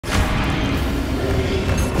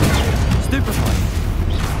Stupefy.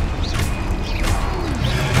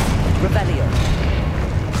 Rebellion.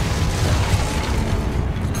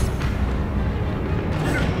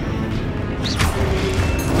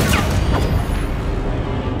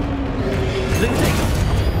 Looting.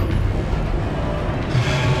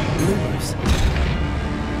 Lumos.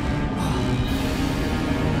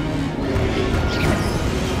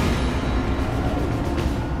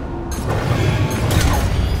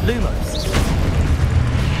 Lumos.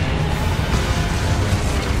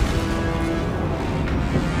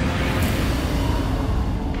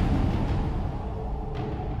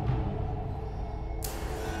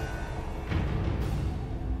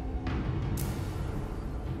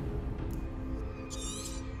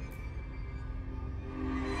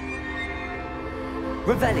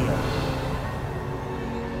 Revelio.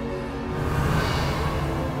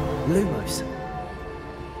 Lumos.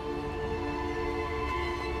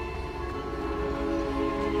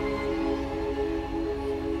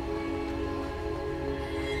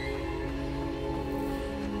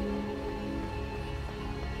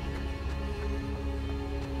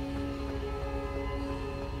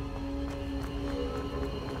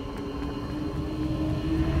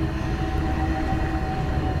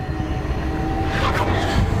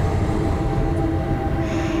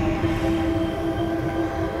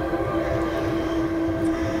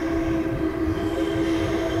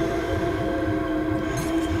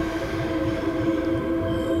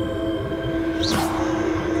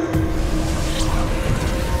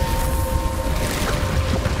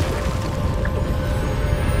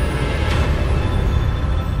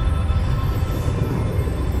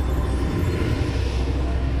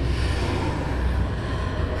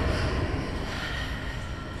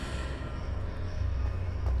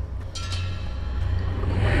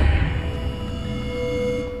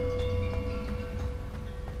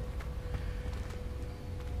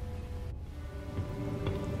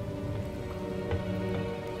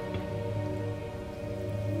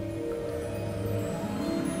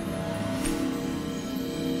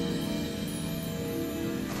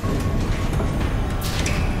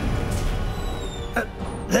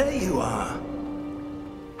 There you are.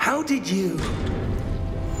 How did you...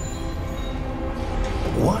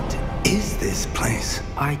 What is this place?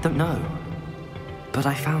 I don't know. But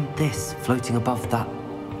I found this floating above that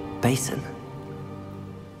basin.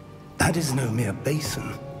 That is no mere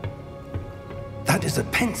basin. That is a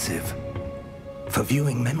pensive for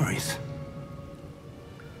viewing memories.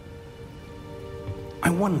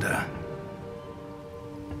 I wonder...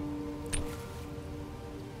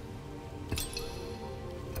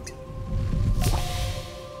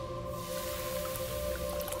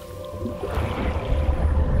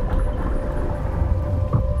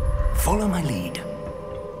 Follow my lead.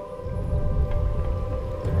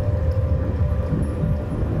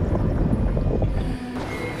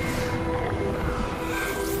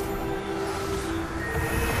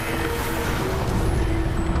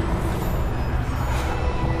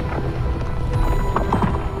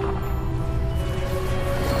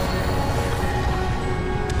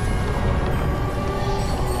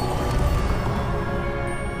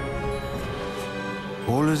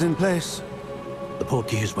 All is in place. The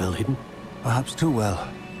portkey is well hidden. Perhaps too well.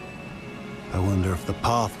 I wonder if the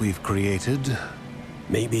path we've created...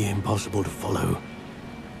 May be impossible to follow.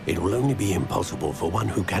 It will only be impossible for one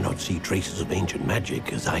who cannot see traces of ancient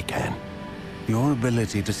magic as I can. Your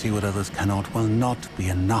ability to see what others cannot will not be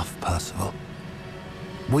enough, Percival.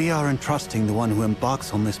 We are entrusting the one who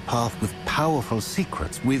embarks on this path with powerful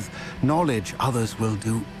secrets, with knowledge others will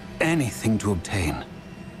do anything to obtain.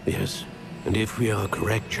 Yes, and if we are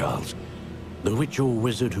correct, Charles, the witch or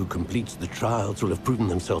wizard who completes the trials will have proven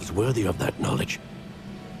themselves worthy of that knowledge,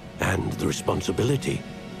 and the responsibility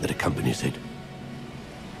that accompanies it.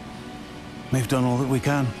 We've done all that we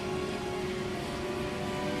can.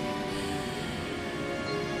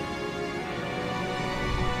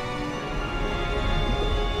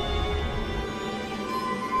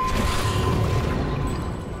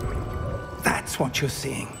 That's what you're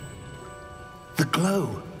seeing. The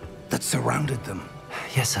glow that surrounded them.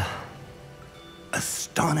 Yes, sir.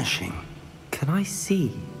 Astonishing. Can I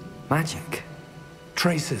see magic?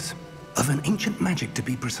 Traces of an ancient magic, to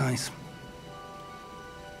be precise.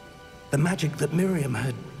 The magic that Miriam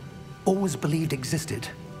had always believed existed,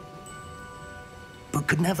 but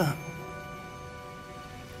could never.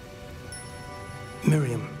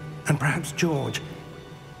 Miriam, and perhaps George,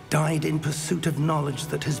 died in pursuit of knowledge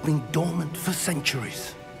that has been dormant for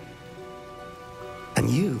centuries. And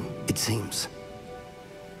you, it seems,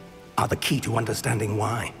 are the key to understanding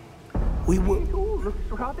why. We were... It all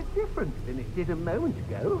looks rather different than it did a moment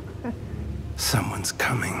ago. Someone's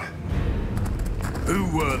coming. Who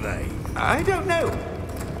were they? I don't know.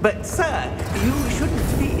 But, sir, you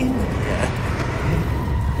shouldn't be in here.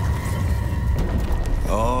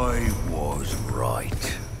 I was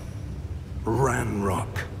right.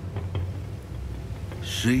 Ranrock.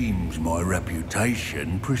 Seems my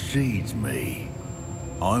reputation precedes me.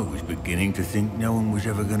 I was beginning to think no one was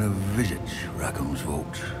ever going to visit Rackham's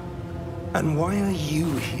vault. And why are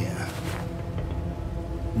you here?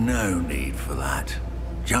 No need for that.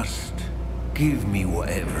 Just give me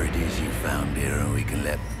whatever it is you found here and we can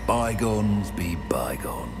let bygones be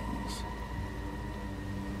bygones.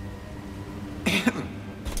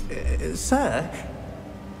 Sir,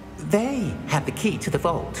 they had the key to the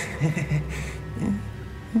vault.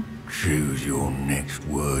 Choose your next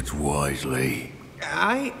words wisely.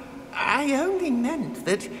 I only meant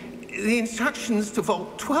that the instructions to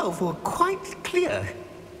Vault 12 were quite clear.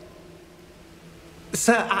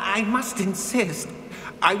 Sir, I must insist.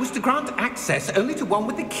 I was to grant access only to one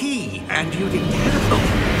with the key, and you didn't have it.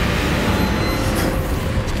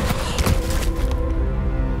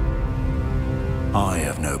 I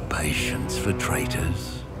have no patience for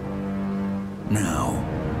traitors. Now,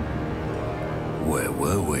 where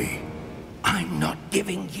were we? I'm not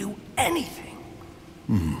giving you anything.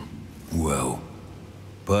 Well,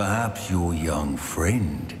 perhaps your young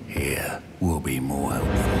friend here will be more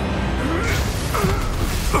helpful.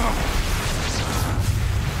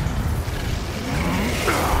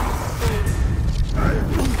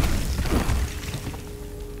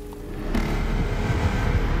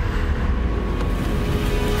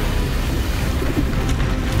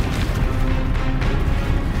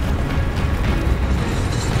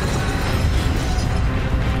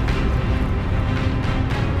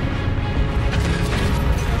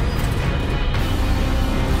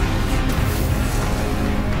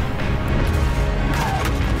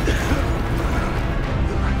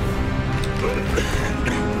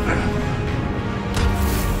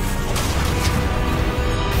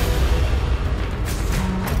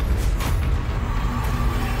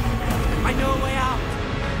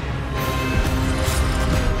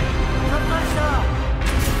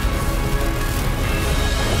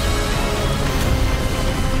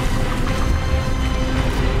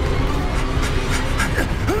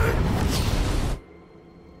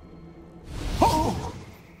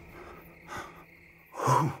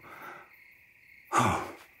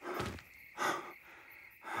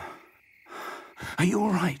 Are you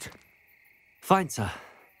all right? Fine, sir.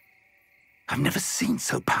 I've never seen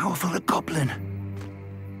so powerful a goblin.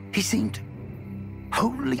 He seemed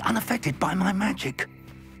wholly unaffected by my magic.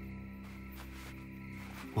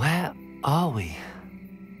 Where are we?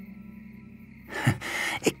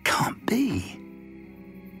 It can't be.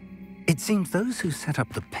 It seems those who set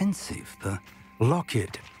up the pensive, the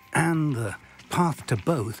locket, and the path to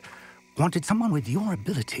both wanted someone with your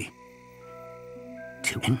ability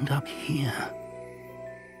to end up here.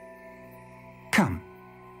 Come.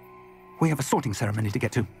 We have a sorting ceremony to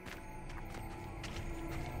get to.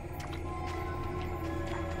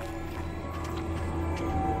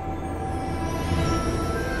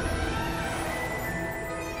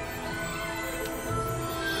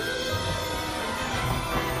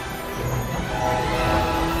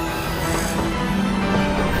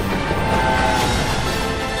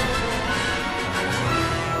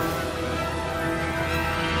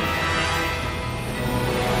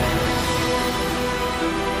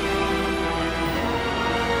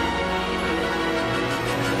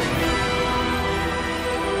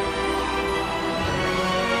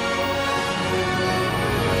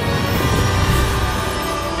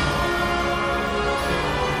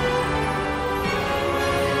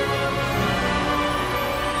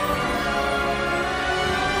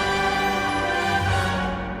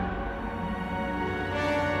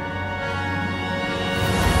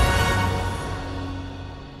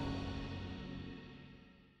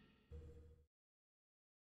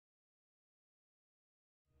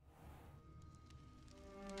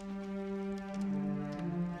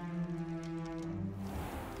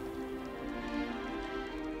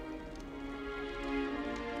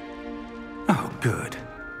 Oh, good.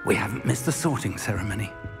 We haven't missed the sorting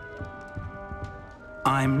ceremony.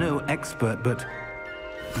 I'm no expert, but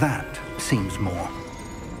that seems more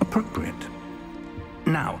appropriate.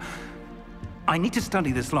 Now, I need to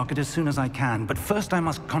study this locket as soon as I can, but first I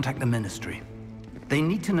must contact the Ministry. They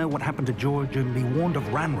need to know what happened to George and be warned of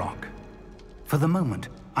Ranrock. For the moment,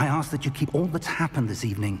 I ask that you keep all that's happened this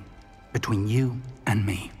evening between you and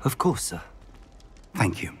me. Of course, sir.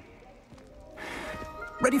 Thank you.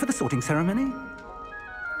 Ready for the sorting ceremony?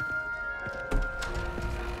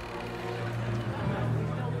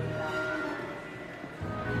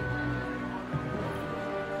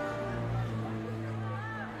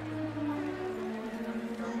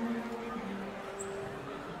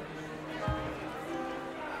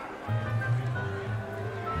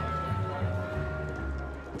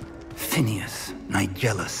 Phineas,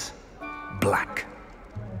 Nigellus, Black.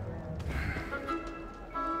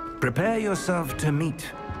 Prepare yourself to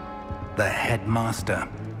meet the headmaster.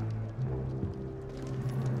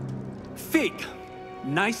 Fig,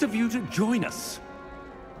 nice of you to join us.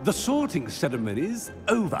 The sorting ceremony's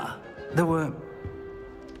over. There were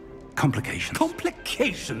complications.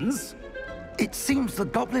 Complications? It seems the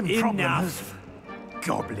goblin problem has... Enough!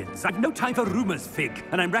 Goblins. I've no time for rumors, Fig,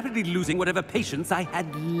 and I'm rapidly losing whatever patience I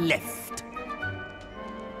had left.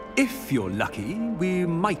 If you're lucky, we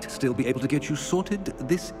might still be able to get you sorted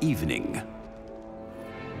this evening.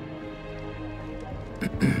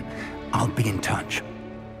 I'll be in touch.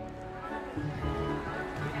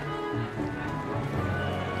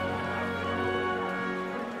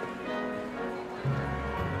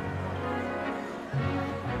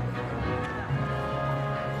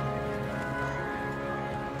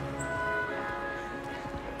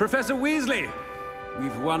 Professor Weasley,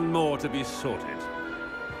 we've one more to be sorted.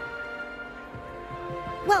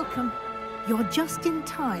 Welcome. You're just in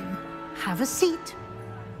time. Have a seat.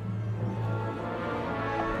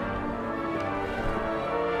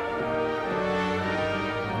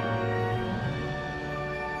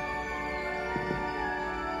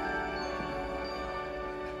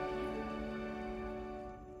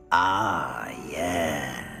 Ah,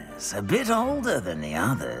 yes. A bit older than the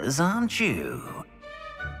others, aren't you?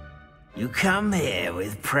 You come here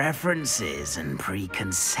with preferences and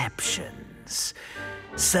preconceptions.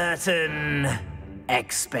 Certain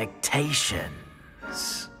expectations.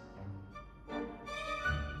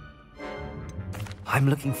 I'm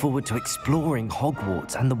looking forward to exploring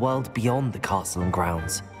Hogwarts and the world beyond the castle and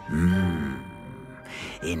grounds.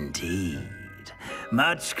 Indeed.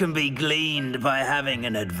 Much can be gleaned by having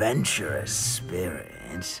an adventurous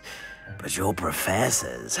spirit, but your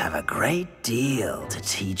professors have a great deal to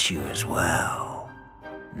teach you as well.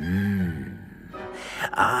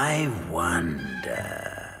 I wonder...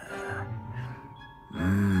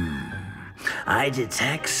 I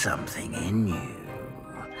detect something in you.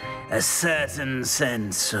 A certain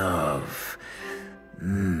sense of...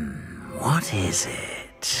 what is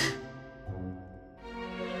it?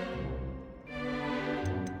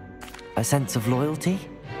 A sense of loyalty?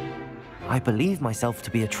 I believe myself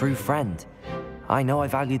to be a true friend. I know I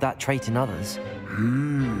value that trait in others.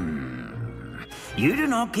 You do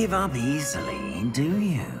not give up easily, do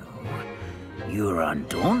you? You are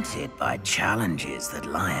undaunted by challenges that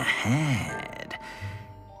lie ahead.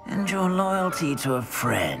 And your loyalty to a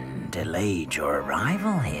friend delayed your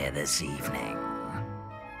arrival here this evening.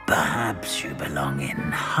 Perhaps you belong in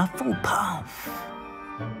Hufflepuff.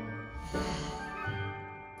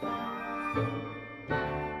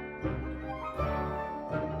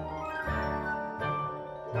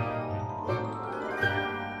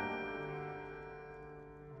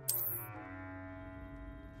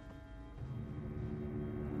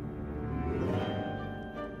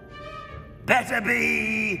 Better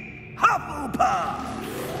be Hufflepuff!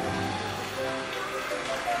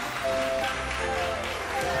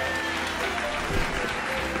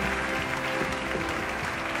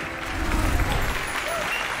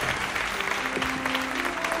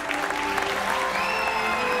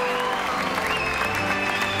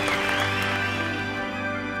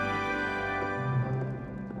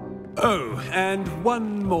 Oh, and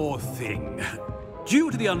one more thing.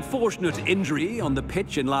 Due to the unfortunate injury on the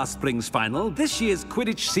pitch in last spring's final, this year's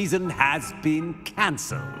Quidditch season has been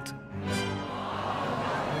cancelled.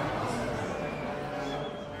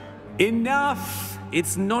 Enough!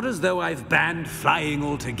 It's not as though I've banned flying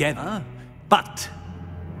altogether, but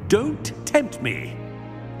don't tempt me.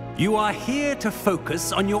 You are here to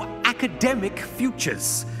focus on your academic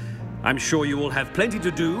futures. I'm sure you will have plenty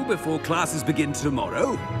to do before classes begin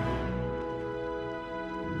tomorrow.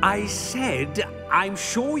 I said, I'm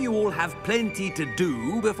sure you all have plenty to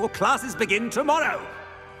do before classes begin tomorrow.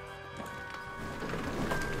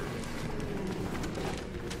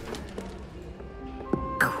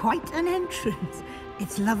 Quite an entrance.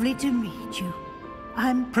 It's lovely to meet you.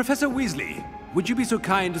 I'm... Professor Weasley, would you be so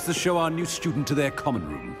kind as to show our new student to their common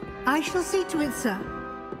room? I shall see to it, sir.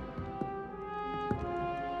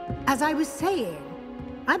 As I was saying,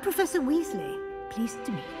 I'm Professor Weasley. Pleased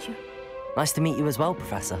to meet you. Nice to meet you as well,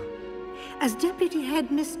 Professor. As Deputy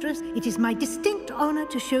Headmistress, it is my distinct honor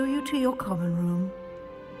to show you to your common room.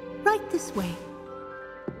 Right this way.